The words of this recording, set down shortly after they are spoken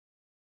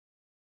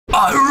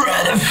Are you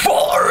ready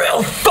for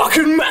real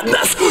fucking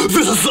madness?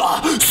 This is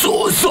a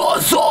suicide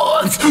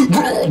silence.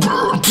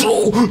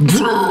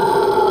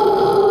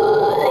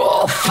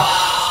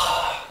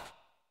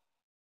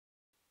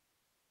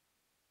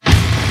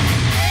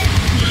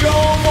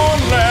 Come on,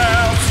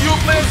 lads, you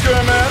play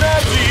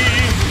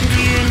humanity.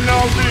 Do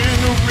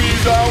nothing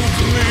without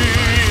me.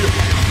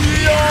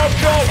 Your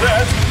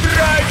progress,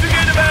 try to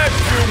get back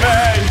to me,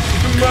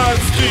 but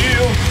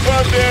still,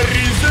 there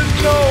isn't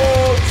no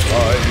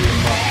time.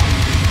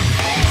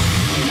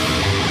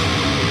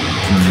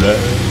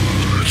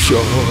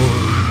 Lecture.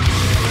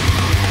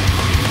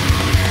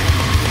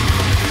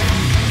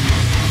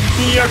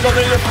 You're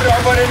gonna the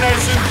proper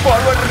nation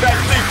forward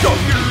right, they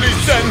don't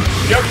listen.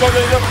 You're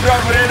gonna the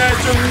proper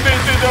nation,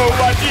 this is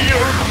what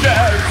you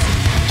get.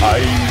 I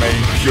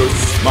make you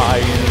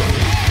smile.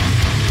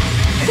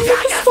 You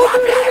just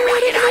want me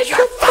right in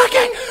your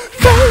fucking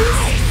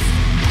face.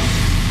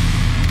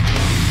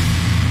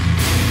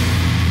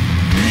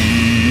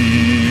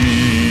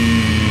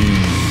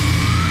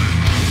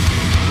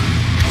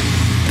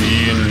 Be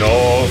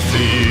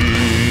nothing.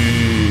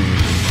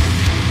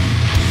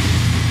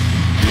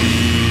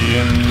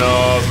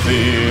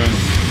 Nothing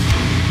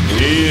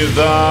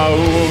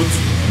without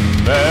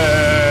me.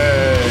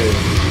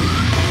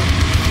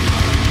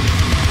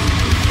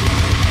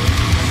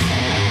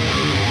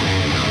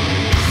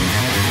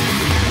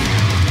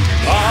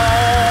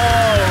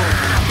 How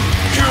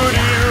could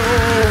you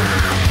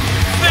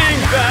think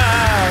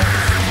that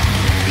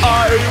I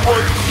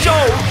was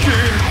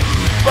joking?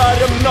 But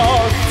I'm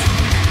not.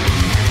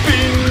 Be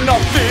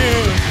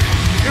nothing,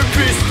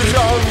 be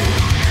strong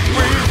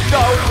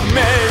without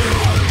me.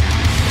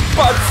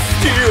 But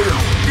still,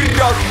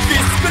 got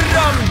this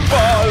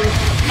scramble.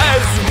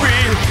 As we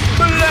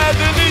let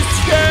this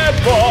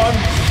happen,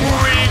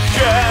 we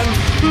can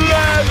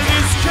let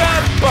this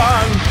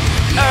happen.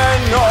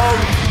 And now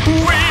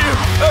we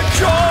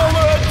come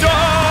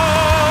down.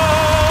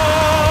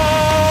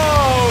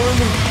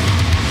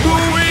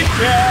 We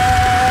can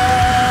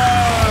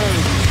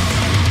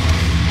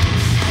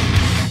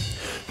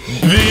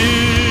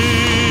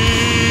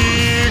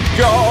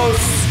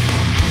because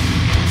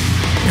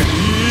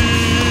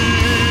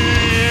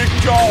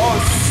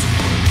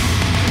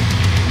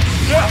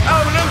you're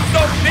having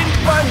something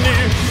funny.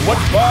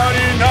 What's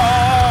funny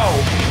now?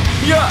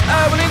 You're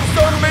having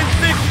something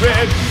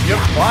secret.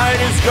 Your fight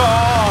is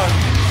gone.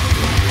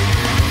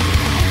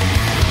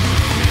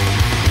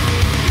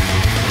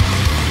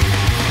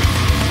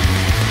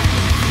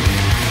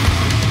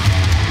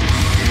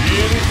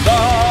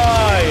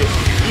 Inside,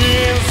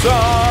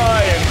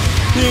 inside,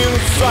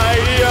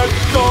 inside your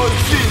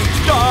cozy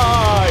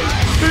sky.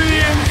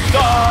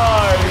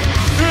 Inside,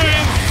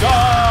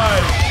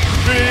 inside,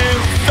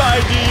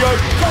 inside your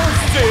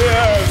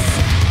conscience.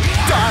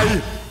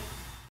 Die.